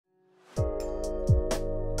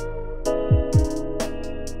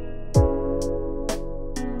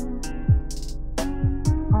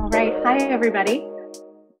Hi, everybody.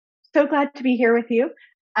 So glad to be here with you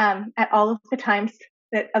at all of the times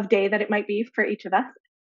of day that it might be for each of us.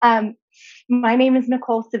 My name is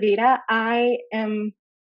Nicole Savita. I am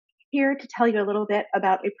here to tell you a little bit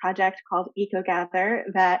about a project called EcoGather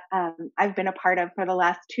that I've been a part of for the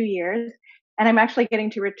last 2 years. And I'm actually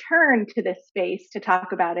getting to return to this space to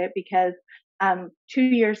talk about it because 2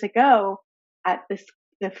 years ago at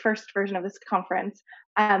the first version of this conference,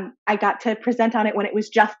 I got to present on it when it was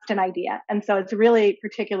just an idea. And so it's really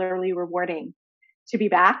particularly rewarding to be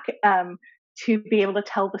back, to be able to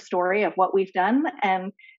tell the story of what we've done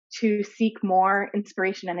and to seek more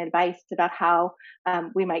inspiration and advice about how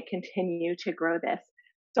we might continue to grow this.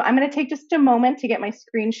 So I'm going to take just a moment to get my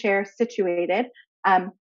screen share situated.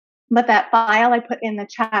 But that file I put in the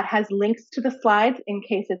chat has links to the slides in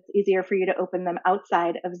case it's easier for you to open them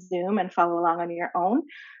outside of Zoom and follow along on your own.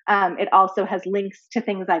 It also has links to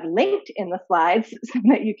things I've linked in the slides so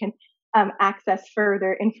that you can access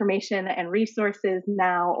further information and resources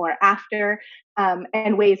now or after,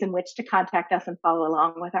 and ways in which to contact us and follow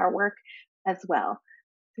along with our work as well.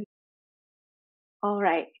 All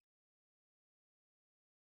right.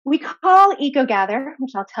 We call EcoGather,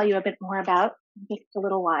 which I'll tell you a bit more about in just a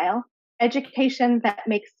little while, education that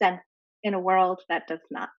makes sense in a world that does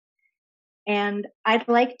not. And I'd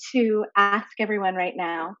like to ask everyone right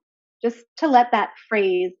now just to let that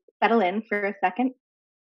phrase settle in for a second.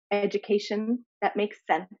 Education that makes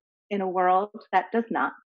sense in a world that does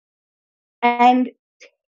not. And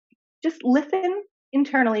just listen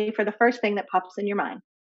internally for the first thing that pops in your mind.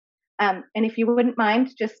 And if you wouldn't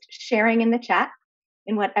mind just sharing in the chat,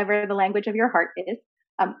 in whatever the language of your heart is,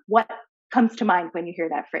 what comes to mind when you hear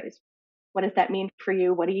that phrase? What does that mean for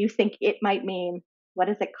you? What do you think it might mean? What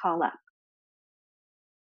does it call up?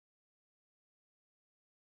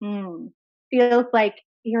 Feels like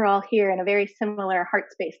you're all here in a very similar heart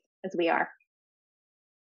space as we are.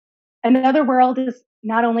 Another world is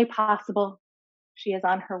not only possible, she is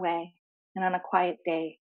on her way, and on a quiet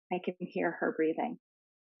day, I can hear her breathing.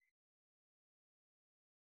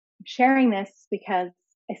 I'm sharing this because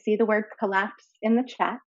I see the word collapse in the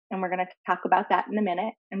chat, and we're going to talk about that in a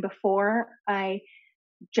minute. And before I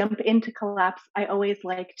jump into collapse, I always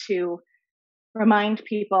like to remind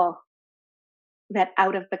people that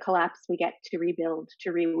out of the collapse, we get to rebuild,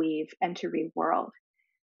 to reweave, and to reworld.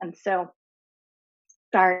 And so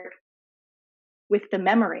start with the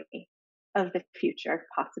memory of the future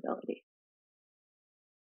possibility.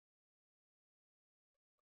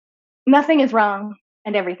 Nothing is wrong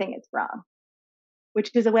and everything is wrong,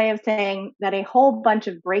 which is a way of saying that a whole bunch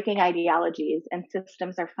of breaking ideologies and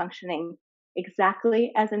systems are functioning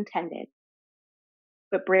exactly as intended,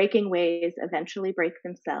 but breaking ways eventually break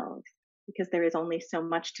themselves because there is only so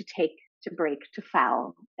much to take, to break, to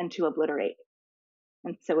foul, and to obliterate.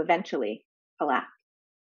 And so eventually collapse.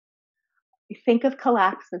 We think of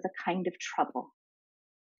collapse as a kind of trouble.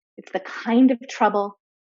 It's the kind of trouble,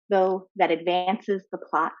 though, that advances the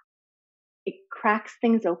plot. It cracks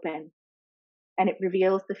things open, and it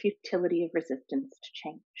reveals the futility of resistance to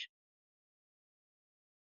change.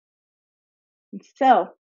 And so,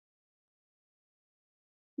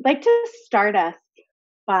 I'd like to start us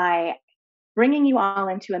by bringing you all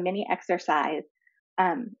into a mini exercise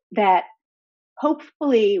that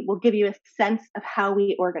hopefully will give you a sense of how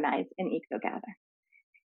we organize in EcoGather.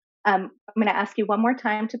 I'm going to ask you one more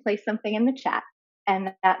time to place something in the chat,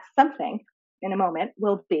 and that something in a moment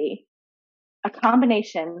will be a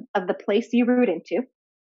combination of the place you root into,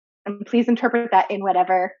 and please interpret that in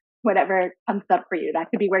whatever comes up for you. That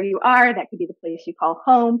could be where you are, that could be the place you call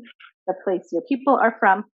home, the place your people are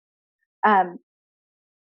from.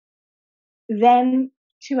 Then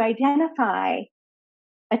to identify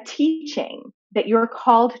a teaching that you're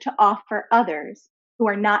called to offer others who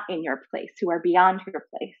are not in your place, who are beyond your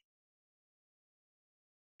place.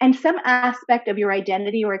 And some aspect of your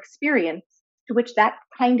identity or experience to which that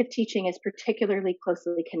kind of teaching is particularly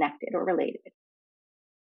closely connected or related.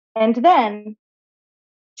 And then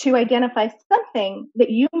to identify something that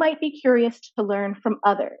you might be curious to learn from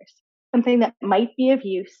others, something that might be of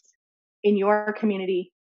use in your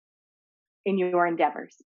community, in your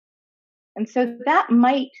endeavors. And so that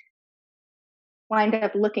might wind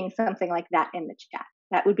up looking something like that in the chat.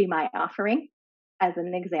 That would be my offering as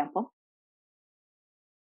an example.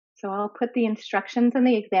 So I'll put the instructions and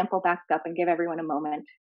the example back up and give everyone a moment.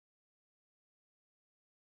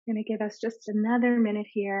 I'm going to give us just another minute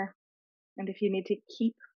here. And if you need to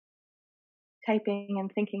keep typing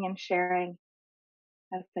and thinking and sharing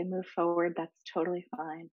as I move forward, that's totally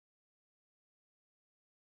fine.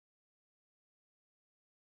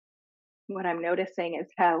 What I'm noticing is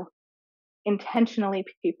how intentionally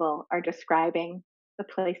people are describing the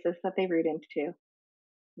places that they root into,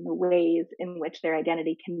 and the ways in which their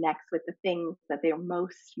identity connects with the things that they are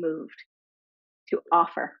most moved to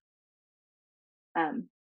offer. And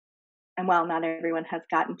while not everyone has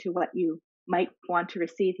gotten to what you might want to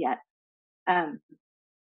receive yet, I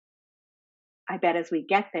bet as we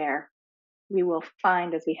get there, we will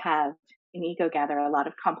find, as we have in EcoGather, a lot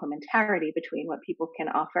of complementarity between what people can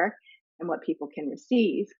offer and what people can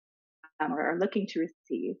receive, or are looking to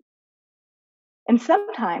receive. And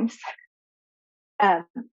sometimes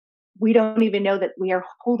we don't even know that we are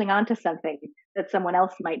holding on to something that someone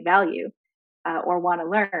else might value or want to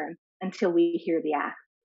learn until we hear the ask.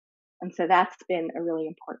 And so that's been a really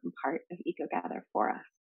important part of EcoGather for us.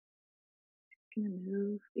 I'm going to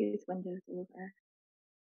move these windows over.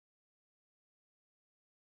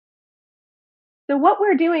 So what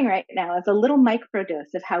we're doing right now is a little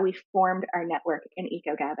microdose of how we formed our network in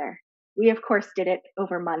EcoGather. We, of course, did it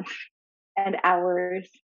over months and hours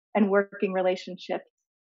and working relationships.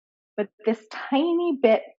 But this tiny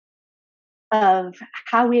bit of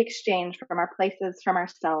how we exchange from our places, from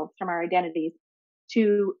ourselves, from our identities,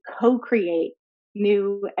 to co-create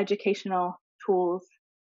new educational tools,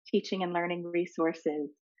 teaching and learning resources,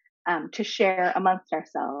 to share amongst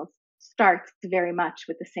ourselves, starts very much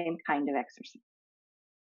with the same kind of exercise.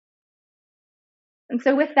 And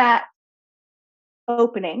so with that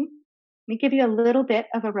opening, let me give you a little bit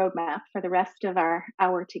of a roadmap for the rest of our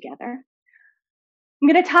hour together. I'm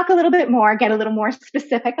going to talk a little bit more, get a little more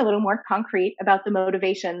specific, a little more concrete about the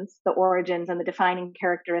motivations, the origins, and the defining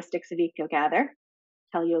characteristics of EcoGather.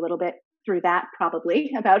 Tell you a little bit through that,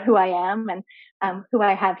 probably, about who I am and who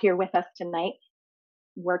I have here with us tonight,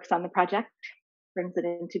 works on the project, brings it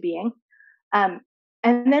into being. And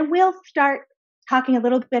then we'll start talking a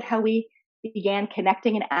little bit how we began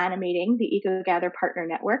connecting and animating the EcoGather Partner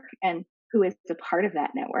Network and who is a part of that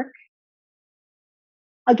network.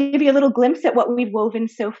 I'll give you a little glimpse at what we've woven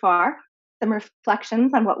so far, some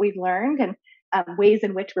reflections on what we've learned and ways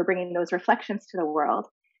in which we're bringing those reflections to the world.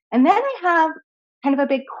 And then I have kind of a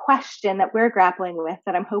big question that we're grappling with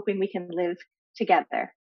that I'm hoping we can live together.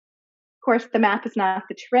 Of course, the map is not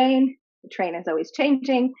the terrain. The terrain is always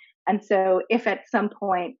changing. And so if at some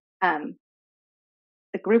point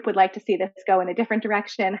the group would like to see this go in a different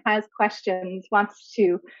direction, has questions, wants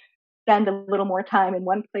to spend a little more time in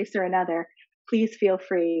one place or another, please feel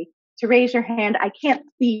free to raise your hand. I can't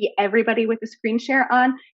see everybody with the screen share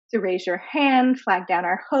on, so raise your hand, flag down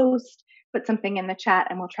our host, put something in the chat,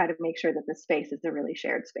 and we'll try to make sure that the space is a really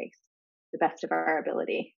shared space, to the best of our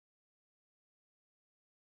ability.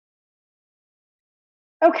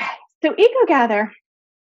 Okay, so EcoGather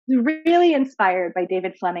is really inspired by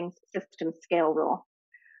David Fleming's system scale rule.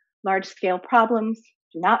 Large-scale problems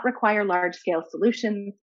do not require large-scale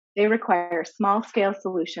solutions. They require small-scale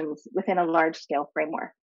solutions within a large-scale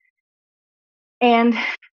framework. And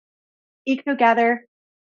EcoGather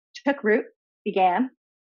took root, began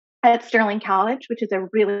at Sterling College, which is a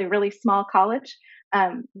really, really small college.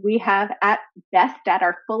 We have at best, at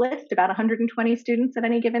our fullest, about 120 students at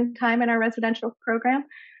any given time in our residential program.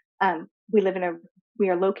 We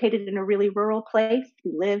are located in a really rural place.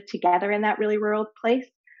 We live together in that really rural place.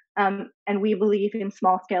 And we believe in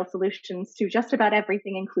small-scale solutions to just about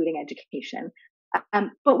everything, including education.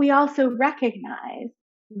 But we also recognize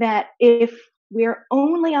that if we're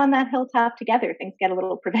only on that hilltop together, things get a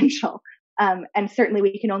little provincial. And certainly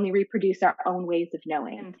we can only reproduce our own ways of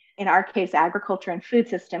knowing. In our case, agriculture and food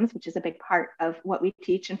systems, which is a big part of what we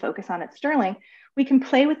teach and focus on at Sterling, we can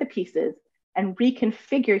play with the pieces and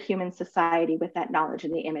reconfigure human society with that knowledge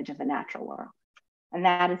in the image of the natural world. And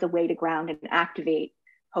that is a way to ground and activate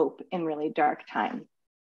hope in really dark times.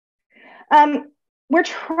 We're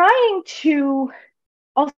trying to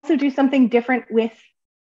also do something different with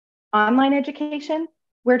online education.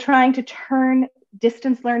 We're trying to turn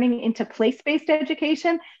distance learning into place-based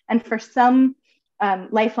education. And for some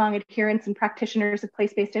lifelong adherents and practitioners of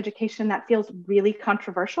place-based education, that feels really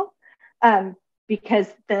controversial because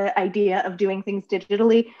the idea of doing things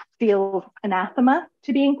digitally feels anathema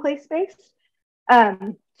to being place-based.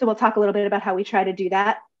 So we'll talk a little bit about how we try to do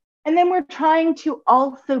that. And then we're trying to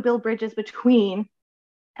also build bridges between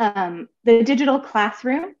the digital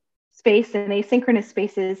classroom space and asynchronous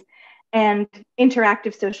spaces and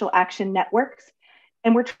interactive social action networks.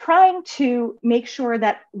 And we're trying to make sure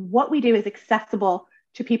that what we do is accessible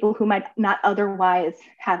to people who might not otherwise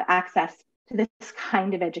have access to this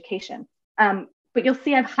kind of education. But you'll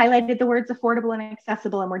see I've highlighted the words affordable and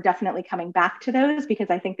accessible, and we're definitely coming back to those because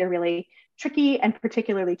I think they're really tricky and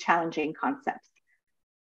particularly challenging concepts.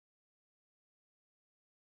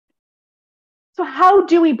 So how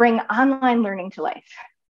do we bring online learning to life?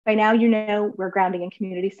 By now, you know, we're grounding in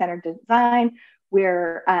community-centered design.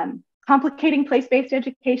 We're complicating place-based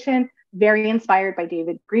education, very inspired by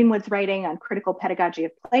David Greenwood's writing on critical pedagogy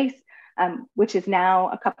of place, which is now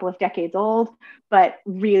a couple of decades old, but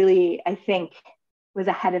really, I think, was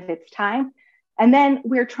ahead of its time. And then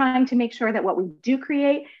we're trying to make sure that what we do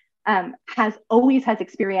create always has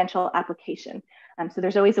experiential application. So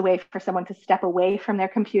there's always a way for someone to step away from their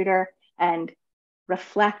computer and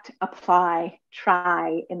reflect, apply,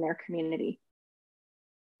 try in their community.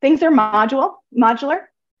 Things are modular,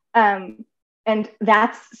 and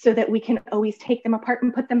that's so that we can always take them apart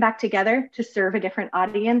and put them back together to serve a different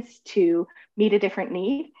audience, to meet a different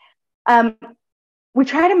need. We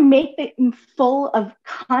try to make it full of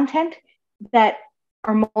content that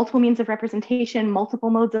are multiple means of representation,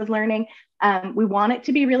 multiple modes of learning. We want it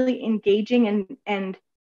to be really engaging and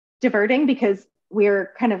diverting, because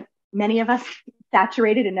we're kind of, many of us,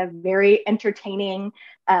 saturated in a very entertaining,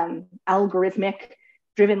 algorithmic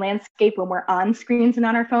driven landscape when we're on screens and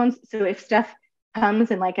on our phones. So if stuff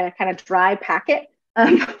comes in like a kind of dry packet,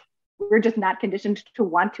 we're just not conditioned to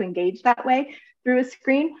want to engage that way through a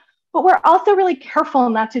screen. But we're also really careful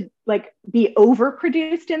not to like be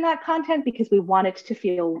overproduced in that content, because we want it to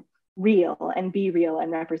feel real and be real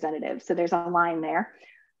and representative. So there's a line there.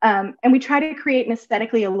 And we try to create an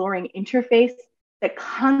aesthetically alluring interface that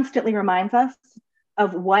constantly reminds us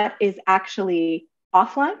of what is actually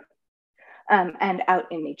offline and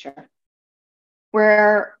out in nature.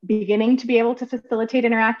 We're beginning to be able to facilitate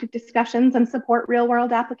interactive discussions and support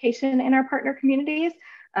real-world application in our partner communities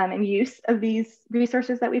and use of these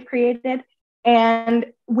resources that we've created. And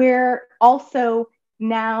we're also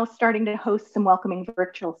now starting to host some welcoming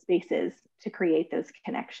virtual spaces to create those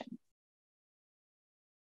connections.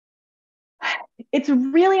 It's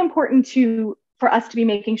really important for us to be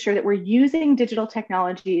making sure that we're using digital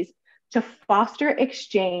technologies to foster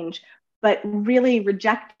exchange, but really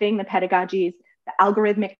rejecting the pedagogies, the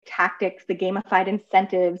algorithmic tactics, the gamified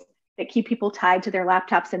incentives that keep people tied to their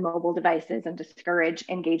laptops and mobile devices and discourage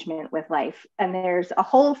engagement with life. And there's a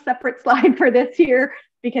whole separate slide for this here,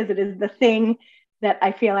 because it is the thing that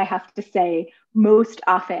I feel I have to say most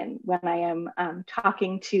often when I am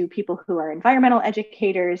talking to people who are environmental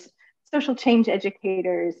educators, social change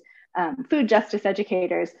educators, food justice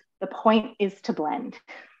educators. The point is to blend,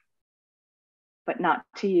 but not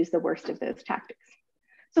to use the worst of those tactics.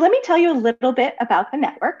 So let me tell you a little bit about the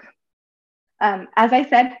network. As I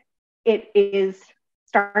said, it is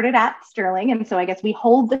started at Sterling, and so I guess we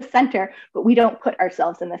hold the center, but we don't put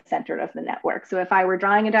ourselves in the center of the network. So if I were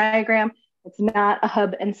drawing a diagram, it's not a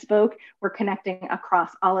hub and spoke. We're connecting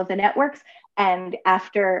across all of the networks, and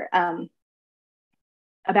after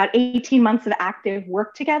about 18 months of active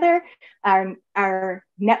work together, our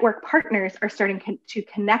network partners are starting to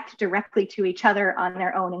connect directly to each other on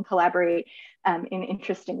their own and collaborate in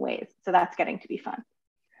interesting ways. So that's getting to be fun.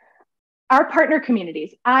 Our partner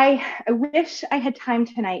communities, I wish I had time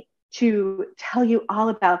tonight to tell you all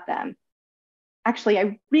about them. Actually,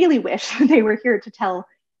 I really wish they were here to tell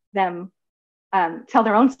their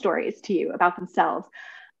own stories to you about themselves.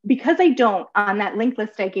 Because I don't, on that link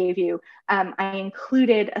list I gave you, I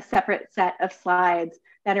included a separate set of slides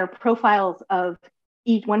that are profiles of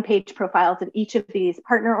one-page profiles of each of these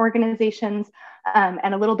partner organizations,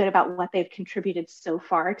 and a little bit about what they've contributed so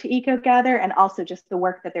far to EcoGather, and also just the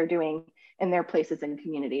work that they're doing in their places and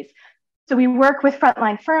communities. So we work with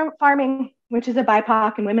Frontline Farming, which is a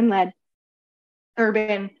BIPOC and women-led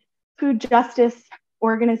urban food justice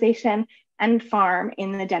organization and farm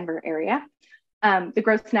in the Denver area. The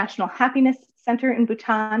Gross National Happiness Center in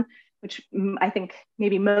Bhutan, which I think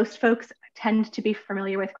maybe most folks tend to be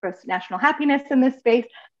familiar with Gross National Happiness in this space.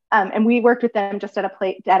 And we worked with them just at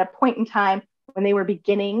a point in time when they were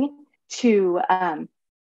beginning to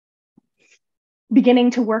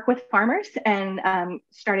work with farmers and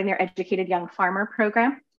starting their Educated Young Farmer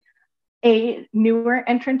program. A newer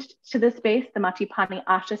entrant to the space, the Matipani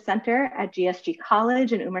Asha Center at GSG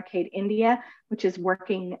College in Umarcade, India, which is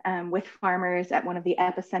working with farmers at one of the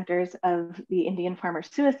epicenters of the Indian farmer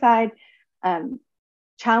suicide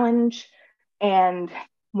challenge, and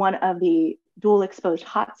one of the dual exposed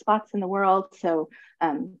hotspots in the world. So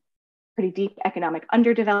pretty deep economic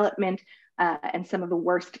underdevelopment and some of the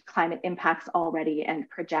worst climate impacts already and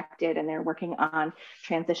projected. And they're working on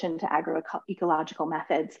transition to agroecological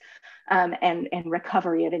methods and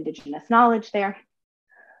recovery of indigenous knowledge there.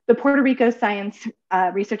 The Puerto Rico Science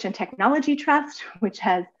Research and Technology Trust, which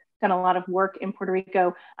has done a lot of work in Puerto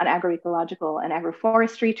Rico on agroecological and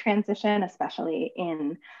agroforestry transition, especially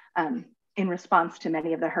in response to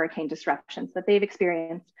many of the hurricane disruptions that they've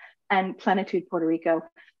experienced. and Plenitude Puerto Rico,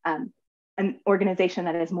 an organization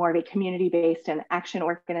that is more of a community-based and action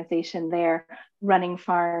organization there, running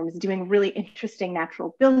farms, doing really interesting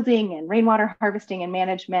natural building and rainwater harvesting and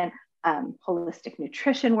management, holistic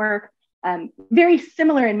nutrition work, very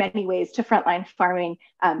similar in many ways to frontline farming,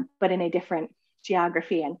 but in a different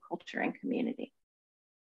geography and culture and community.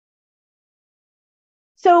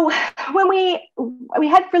 So when we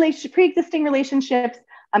had pre-existing relationships,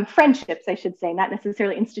 friendships, I should say, not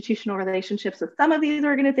necessarily institutional relationships with some of these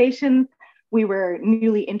organizations. We were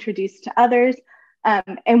newly introduced to others,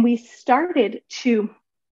 and we started to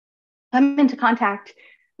come into contact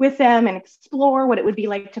with them and explore what it would be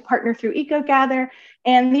like to partner through EcoGather.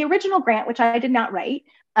 And the original grant, which I did not write,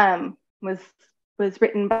 was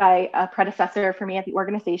written by a predecessor for me at the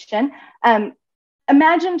organization,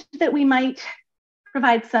 imagined that we might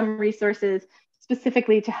provide some resources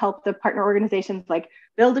specifically to help the partner organizations like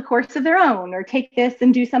build a course of their own or take this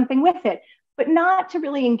and do something with it, but not to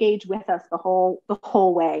really engage with us the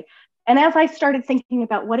whole way. And as I started thinking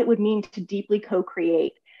about what it would mean to deeply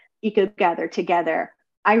co-create EcoGather together,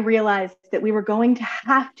 I realized that we were going to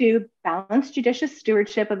have to balance judicious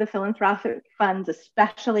stewardship of the philanthropic funds,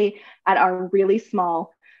 especially at our really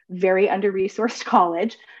small, very under-resourced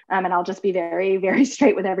college. And I'll just be very, very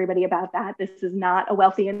straight with everybody about that. This is not a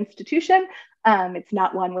wealthy institution. It's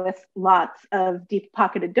not one with lots of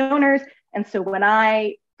deep-pocketed donors. And so when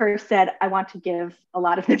I first said, I want to give a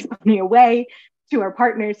lot of this money away to our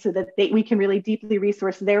partners so that we can really deeply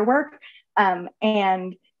resource their work,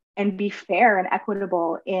 and be fair and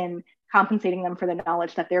equitable in compensating them for the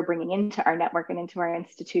knowledge that they're bringing into our network and into our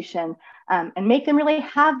institution, and make them really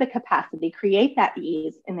have the capacity, create that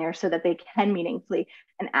ease in there so that they can meaningfully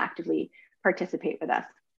and actively participate with us.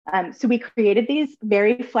 So we created these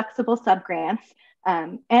very flexible subgrants,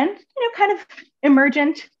 and kind of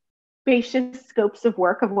emergent, spacious scopes of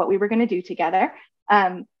work of what we were going to do together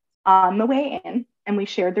on the way in, and we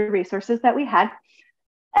shared the resources that we had.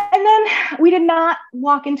 And then we did not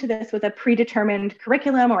walk into this with a predetermined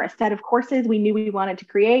curriculum or a set of courses we knew we wanted to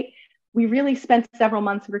create. We really spent several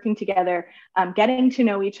months working together, getting to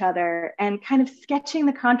know each other and kind of sketching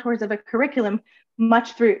the contours of a curriculum,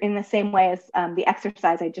 much through in the same way as the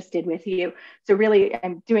exercise I just did with you. So really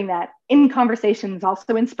I'm doing that in conversations,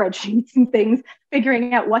 also in spreadsheets and things,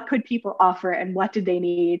 figuring out what could people offer and what did they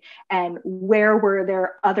need and where were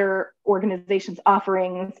there other organizations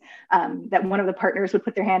offerings, that one of the partners would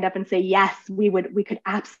put their hand up and say, yes, we could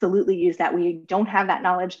absolutely use that. We don't have that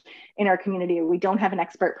knowledge in our community, or we don't have an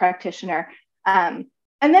expert practitioner.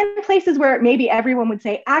 And then places where maybe everyone would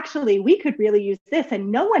say, actually, we could really use this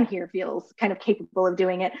and no one here feels kind of capable of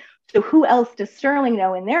doing it. So who else does Sterling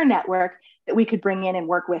know in their network that we could bring in and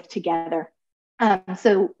work with together?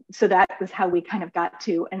 So that was how we kind of got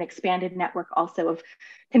to an expanded network also of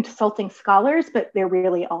consulting scholars, but they're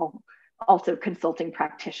really all also consulting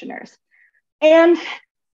practitioners. And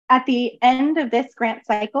at the end of this grant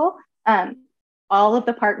cycle, all of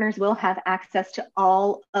the partners will have access to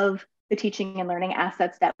all of the teaching and learning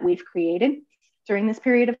assets that we've created during this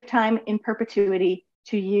period of time in perpetuity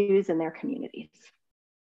to use in their communities.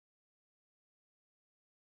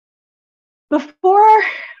 Before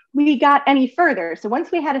we got any further, so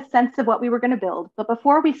once we had a sense of what we were going to build, but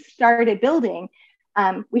before we started building,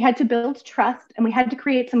 we had to build trust and we had to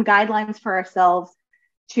create some guidelines for ourselves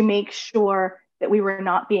to make sure that we were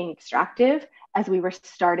not being extractive as we were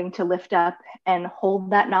starting to lift up and hold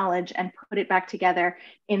that knowledge and put it back together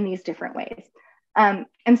in these different ways.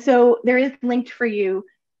 And so there is linked for you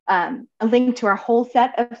a link to our whole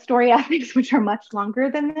set of story ethics, which are much longer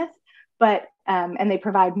than this, but and they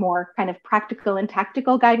provide more kind of practical and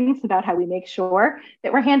tactical guidance about how we make sure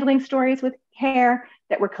that we're handling stories with care,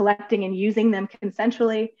 that we're collecting and using them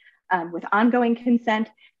consensually with ongoing consent,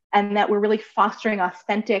 and that we're really fostering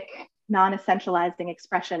authentic, non-essentializing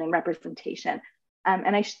expression and representation.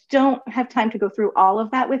 And I don't have time to go through all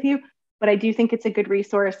of that with you, but I do think it's a good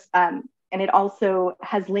resource. And it also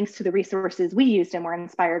has links to the resources we used and were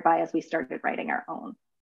inspired by as we started writing our own.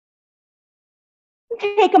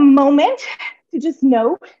 Take a moment to just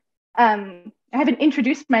note, I haven't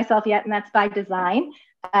introduced myself yet, and that's by design.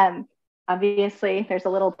 Obviously, there's a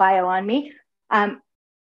little bio on me.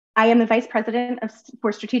 I am the Vice President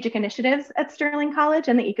for Strategic Initiatives at Sterling College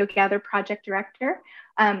and the EcoGather Project Director.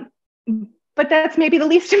 But that's maybe the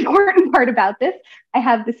least important part about this. I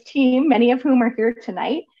have this team, many of whom are here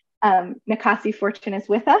tonight. Nikasi Fortune is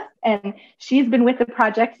with us, and she's been with the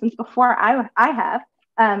project since before I have,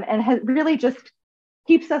 and has really just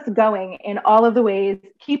keeps us going in all of the ways,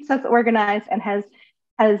 keeps us organized, and has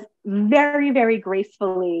very, very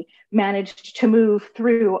gracefully managed to move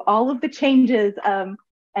through all of the changes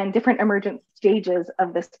and different emergent stages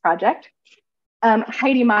of this project.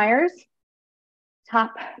 Heidi Myers,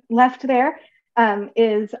 top left there,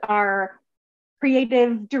 is our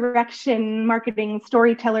creative direction, marketing,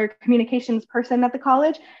 storyteller, communications person at the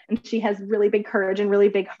college. And she has really big courage and really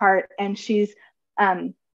big heart. And she's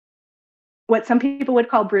what some people would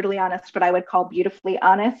call brutally honest, but I would call beautifully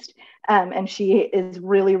honest. And she is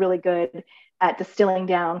really, really good at distilling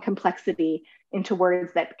down complexity into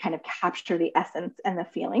words that kind of capture the essence and the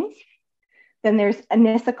feelings. Then there's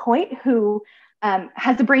Anissa Coit, who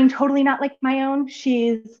has a brain totally not like my own.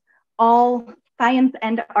 She's all science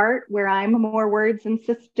and art, where I'm more words and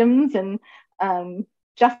systems and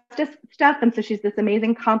justice stuff. And so she's this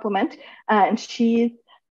amazing complement. And she's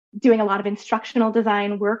doing a lot of instructional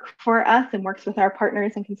design work for us and works with our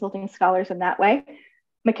partners and consulting scholars in that way.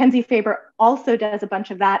 Mackenzie Faber also does a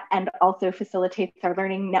bunch of that and also facilitates our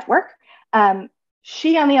learning network.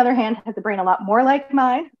 She, on the other hand, has a brain a lot more like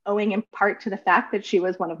mine, owing in part to the fact that she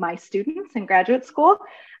was one of my students in graduate school,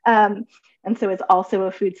 and so is also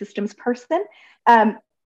a food systems person. But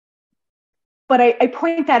I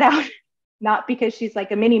point that out not because she's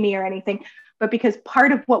like a mini-me or anything, but because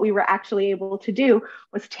part of what we were actually able to do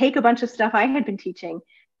was take a bunch of stuff I had been teaching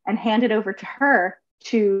and hand it over to her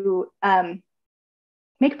to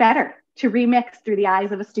make better, to remix through the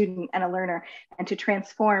eyes of a student and a learner, and to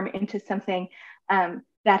transform into something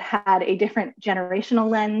that had a different generational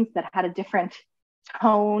lens, that had a different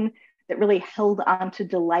tone, that really held on to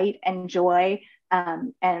delight and joy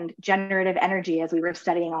and generative energy as we were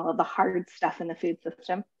studying all of the hard stuff in the food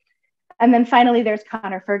system. And then finally, there's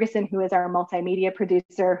Connor Ferguson, who is our multimedia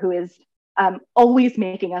producer, who is always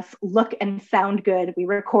making us look and sound good. We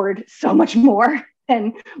record so much more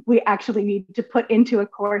than we actually need to put into a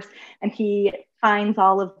course. And he finds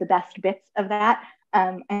all of the best bits of that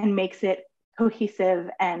and makes it cohesive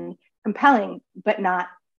and compelling, but not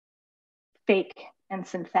fake and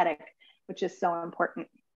synthetic, which is so important.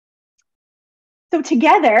 So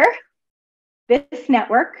together, this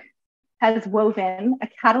network has woven a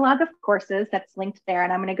catalog of courses that's linked there.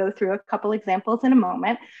 And I'm going to go through a couple examples in a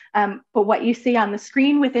moment. But what you see on the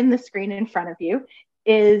screen within the screen in front of you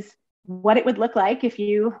is what it would look like if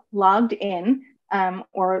you logged in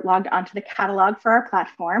or logged onto the catalog for our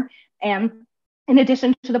platform. And in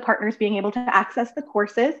addition to the partners being able to access the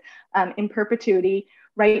courses in perpetuity,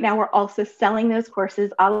 right now we're also selling those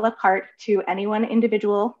courses a la carte to anyone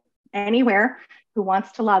individual anywhere who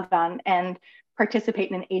wants to log on and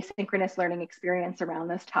participate in an asynchronous learning experience around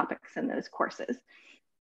those topics and those courses.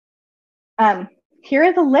 Here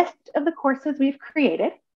is a list of the courses we've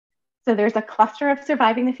created. So there's a cluster of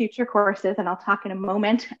Surviving the Future courses, and I'll talk in a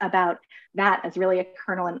moment about that as really a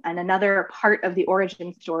kernel and another part of the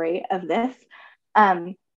origin story of this.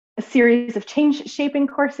 A series of change shaping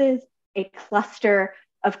courses, a cluster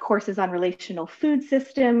of courses on relational food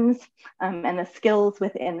systems and the skills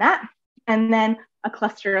within that, and then a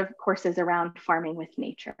cluster of courses around farming with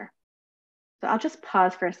nature. So I'll just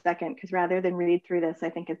pause for a second, because rather than read through this, I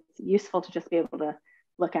think it's useful to just be able to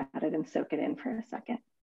look at it and soak it in for a second.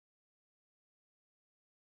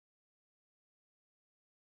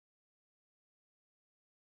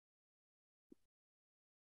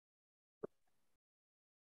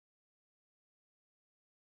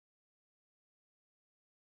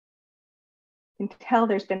 I can tell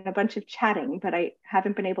there's been a bunch of chatting, but I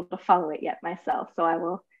haven't been able to follow it yet myself, so I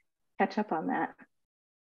will catch up on that.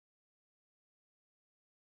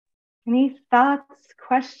 Any thoughts,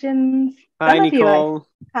 questions? Hi, Nicole.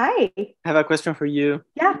 Hi. I have a question for you.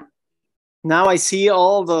 Yeah. Now I see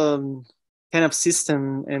all the kind of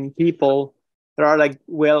system and people that are like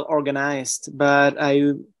well organized, but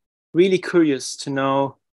I'm really curious to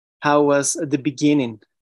know how was at the beginning.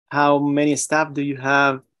 How many staff do you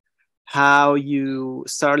have? How you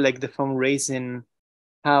start like the fundraising?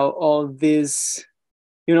 How all this,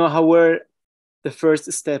 how were the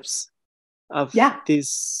first steps of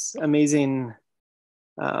this amazing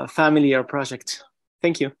family or project?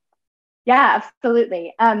 Thank you. Yeah,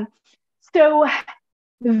 absolutely. So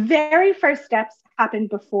the very first steps happened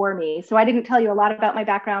before me. So I didn't tell you a lot about my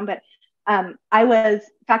background, but I was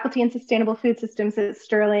faculty in sustainable food systems at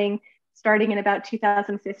Sterling, starting in about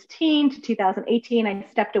 2015 to 2018. I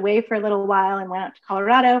stepped away for a little while and went out to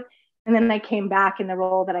Colorado. And then I came back in the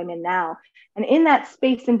role that I'm in now. And in that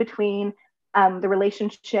space in between, the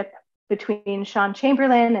relationship between Sean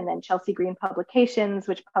Chamberlain and then Chelsea Green Publications,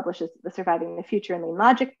 which publishes the Surviving the Future and Lean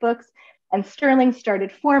Logic books, and Sterling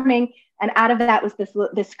started forming. And out of that was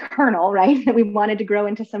this kernel, right, that we wanted to grow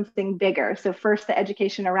into something bigger. So first the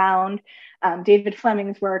education around David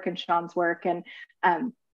Fleming's work and Sean's work, and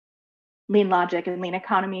lean logic and lean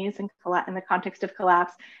economies in the context of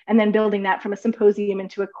collapse, and then building that from a symposium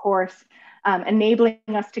into a course, enabling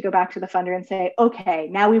us to go back to the funder and say, okay,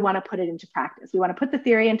 now we want to put it into practice. We want to put the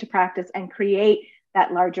theory into practice and create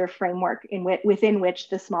that larger framework within which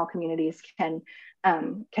the small communities can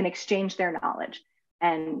exchange their knowledge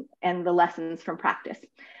and the lessons from practice.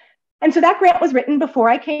 And so that grant was written before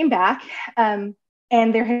I came back, and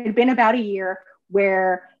there had been about a year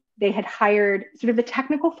where they had hired sort of the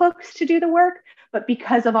technical folks to do the work, but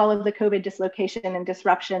because of all of the COVID dislocation and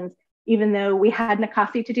disruptions, even though we had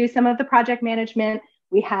Nikasi to do some of the project management,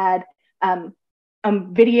 we had a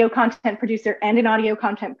video content producer and an audio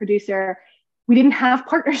content producer. We didn't have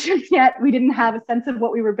partnerships yet. We didn't have a sense of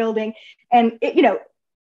what we were building. And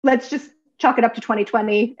let's just chalk it up to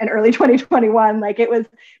 2020 and early 2021. Like it was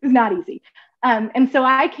not easy. And so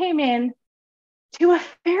I came in to a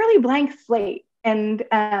fairly blank slate. And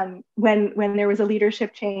when there was a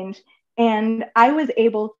leadership change, and I was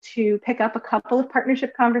able to pick up a couple of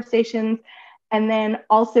partnership conversations, and then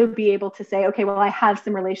also be able to say, okay, well, I have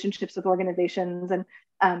some relationships with organizations and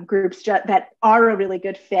groups that are a really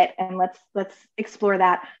good fit, and let's explore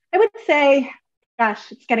that. I would say,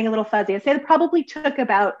 gosh, it's getting a little fuzzy. I'd say it probably took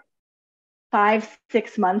about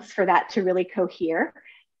 5-6 months for that to really cohere.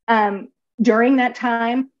 During that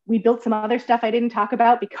time, we built some other stuff I didn't talk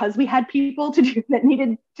about because we had people to do that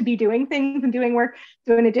needed to be doing things and doing work.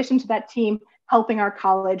 So in addition to that team helping our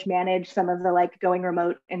college manage some of the going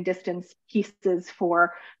remote and distance pieces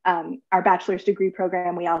for our bachelor's degree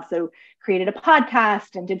program, we also created a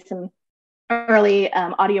podcast and did some early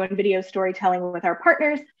audio and video storytelling with our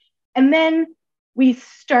partners. And then we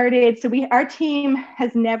started, our team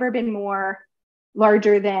has never been more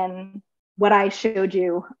larger than what I showed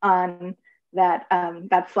you on that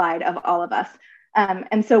slide of all of us.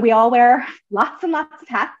 And so we all wear lots and lots of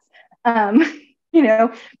hats.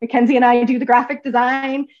 Mackenzie and I do the graphic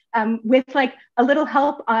design with a little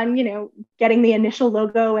help on, getting the initial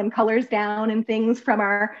logo and colors down and things from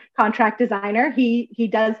our contract designer. He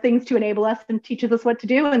does things to enable us and teaches us what to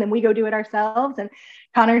do, and then we go do it ourselves. And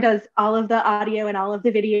Connor does all of the audio and all of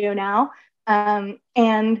the video now.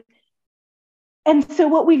 And so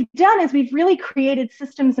what we've done is we've really created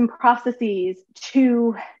systems and processes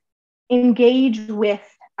to engage with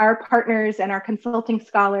our partners and our consulting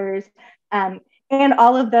scholars, and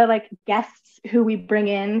all of the guests who we bring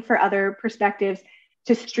in for other perspectives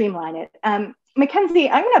to streamline it. Mackenzie,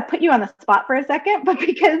 I'm going to put you on the spot for a second, but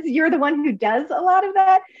because you're the one who does a lot of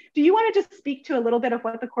that, do you want to just speak to a little bit of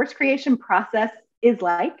what the course creation process is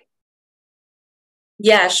like?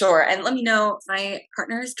 Yeah, sure. And let me know, my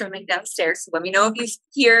partner is drumming downstairs, so let me know if you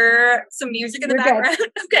hear some music in the background.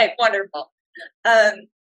 Okay, wonderful.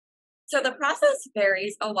 So the process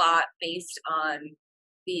varies a lot based on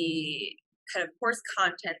the kind of course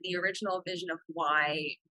content, the original vision of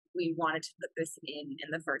why we wanted to put this in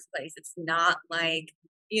the first place. It's not like,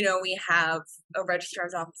 we have a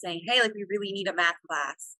registrar's office saying, hey, we really need a math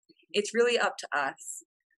class. It's really up to us.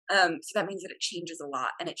 So that means that it changes a lot,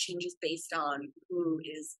 and it changes based on who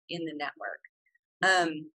is in the network.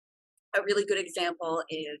 A really good example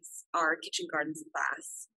is our kitchen gardens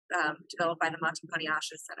class, developed by the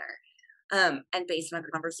Matapaniasha Center, and based on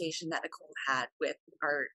a conversation that Nicole had with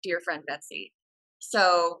our dear friend Betsy.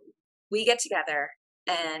 So we get together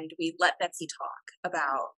and we let Betsy talk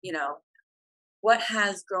about, what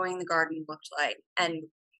has growing the garden looked like, and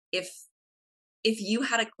if you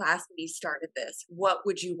had a class when you started this, what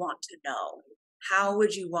would you want to know? How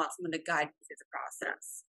would you want someone to guide you through the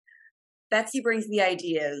process? Betsy brings the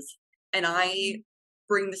ideas, and I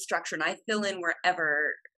bring the structure, and I fill in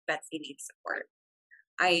wherever Betsy needs support.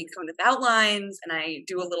 I come with outlines, and I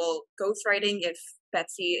do a little ghostwriting if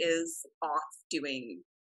Betsy is off doing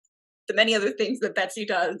the many other things that Betsy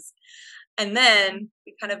does. And then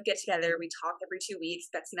we kind of get together, we talk every 2 weeks.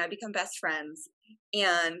 Betsy and I become best friends.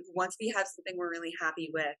 And once we have something we're really happy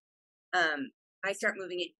with, I start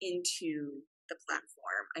moving it into the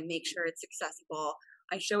platform. I make sure it's accessible.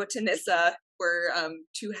 I show it to Nissa. We're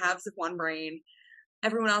two halves of one brain.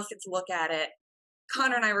 Everyone else gets to look at it.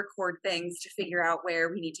 Connor and I record things to figure out where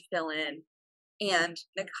we need to fill in. And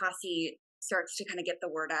Nikasi starts to kind of get the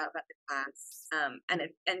word out about the class. And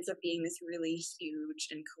it ends up being this really huge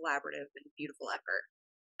and collaborative and beautiful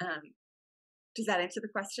effort. Does that answer the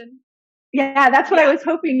question? Yeah, that's what I was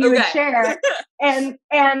hoping you would share. And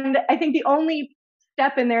I think the only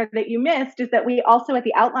step in there that you missed is that we also at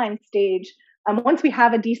the outline stage, once we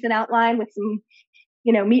have a decent outline with some,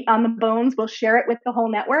 meat on the bones, we'll share it with the whole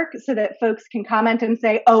network so that folks can comment and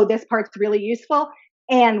say, oh, this part's really useful.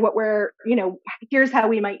 And what we're, here's how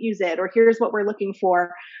we might use it, or here's what we're looking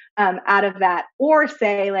for out of that. Or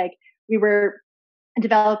say, we were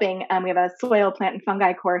developing, we have a soil, plant, and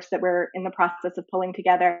fungi course that we're in the process of pulling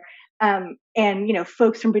together. And,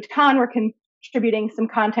 folks from Bhutan were contributing some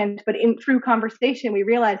content, but through conversation, we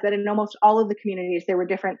realized that in almost all of the communities, there were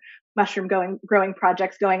different mushroom growing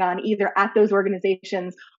projects going on, either at those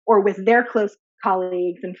organizations or with their close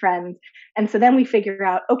colleagues and friends. And so then we figure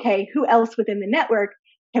out, okay, who else within the network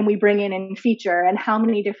can we bring in and feature, and how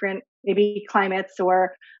many different maybe climates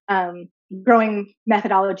or growing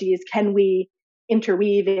methodologies can we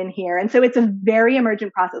interweave in here? And so it's a very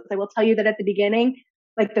emergent process. I will tell you that at the beginning,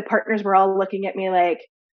 like the partners were all looking at me like,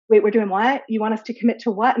 wait, we're doing what? You want us to commit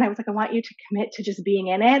to what? And I was like, I want you to commit to just being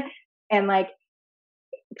in it. And like,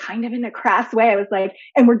 kind of in a crass way, I was like,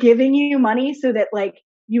 and we're giving you money so that like,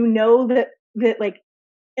 that like,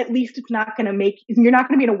 at least it's not going to you're not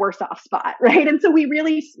going to be in a worse off spot. Right. And so we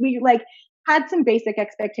like had some basic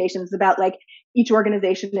expectations about like each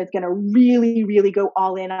organization is going to really, really go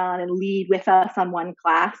all in on and lead with us on one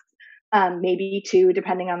class, maybe two,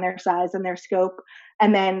 depending on their size and their scope.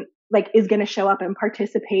 And then like is going to show up and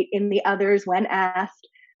participate in the others when asked.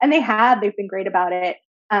 And they've been great about it.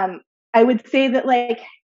 I would say that like,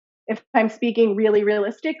 if I'm speaking really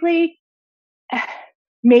realistically,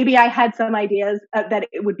 maybe I had some ideas that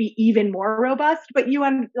it would be even more robust, but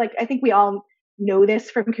I think we all know this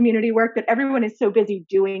from community work, that everyone is so busy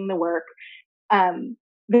doing the work,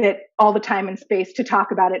 that all the time and space to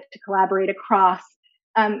talk about it, to collaborate across,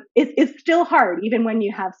 is still hard, even when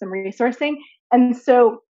you have some resourcing. And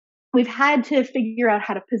so we've had to figure out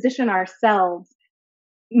how to position ourselves,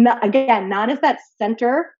 not as that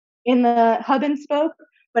center in the hub and spoke,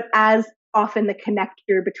 but as often the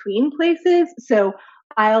connector between places. So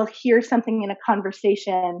I'll hear something in a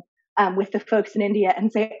conversation with the folks in India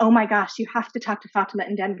and say, oh my gosh, you have to talk to Fatima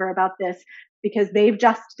in Denver about this because they've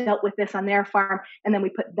just dealt with this on their farm. And then we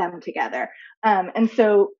put them together. And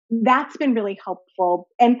so that's been really helpful.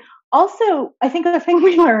 And also, I think the thing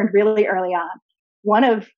we learned really early on, one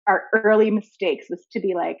of our early mistakes was to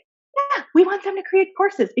be like, yeah, we want them to create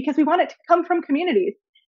courses because we want it to come from communities.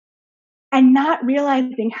 And not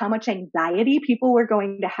realizing how much anxiety people were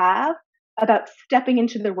going to have about stepping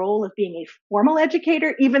into the role of being a formal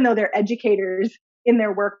educator, even though they're educators in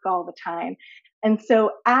their work all the time. And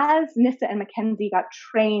so as Nissa and Mackenzie got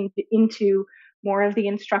trained into more of the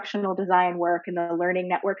instructional design work and the learning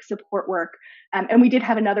network support work, and we did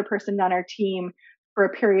have another person on our team for a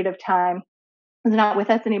period of time, he's not with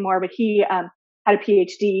us anymore, but he had a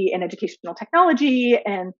PhD in educational technology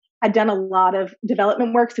and had done a lot of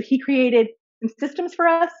development work. So he created some systems for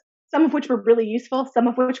us, some of which were really useful, some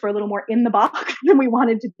of which were a little more in the box than we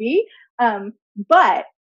wanted to be. But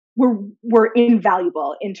were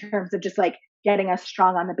invaluable in terms of just like getting us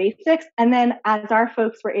strong on the basics. And then as our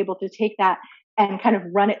folks were able to take that and kind of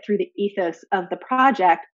run it through the ethos of the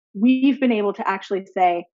project, we've been able to actually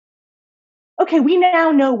say, okay, we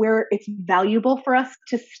now know where it's valuable for us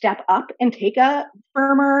to step up and take a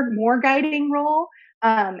firmer, more guiding role.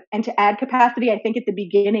 And to add capacity. I think at the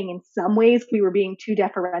beginning, in some ways, we were being too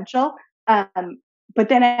deferential. But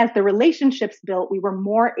then as the relationships built, we were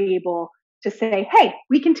more able to say, hey,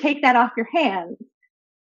 we can take that off your hands.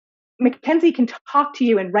 Mackenzie can talk to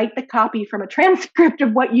you and write the copy from a transcript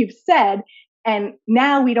of what you've said. And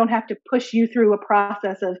now we don't have to push you through a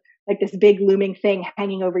process of like this big looming thing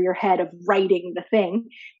hanging over your head of writing the thing.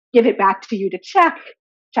 Give it back to you to check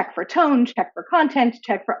for tone, check for content,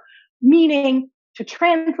 check for meaning, to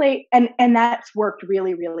translate, and that's worked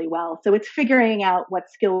really, really well. So it's figuring out what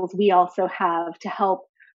skills we also have to help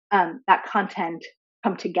that content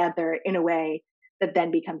come together in a way that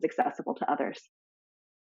then becomes accessible to others.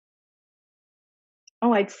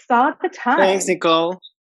 Oh, I saw the time. Thanks, Nicole.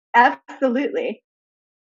 Absolutely.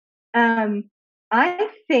 I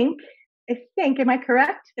think, am I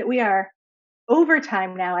correct that we are over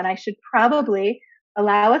time now, and I should probably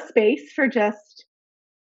allow a space for just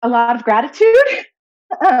a lot of gratitude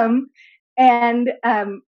and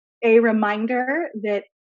a reminder that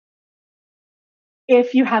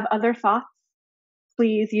if you have other thoughts,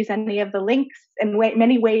 please use any of the links and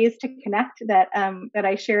many ways to connect that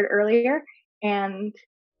I shared earlier. And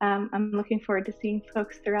I'm looking forward to seeing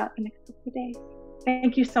folks throughout the next couple of days.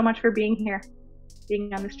 Thank you so much for being here,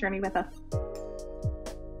 being on this journey with us.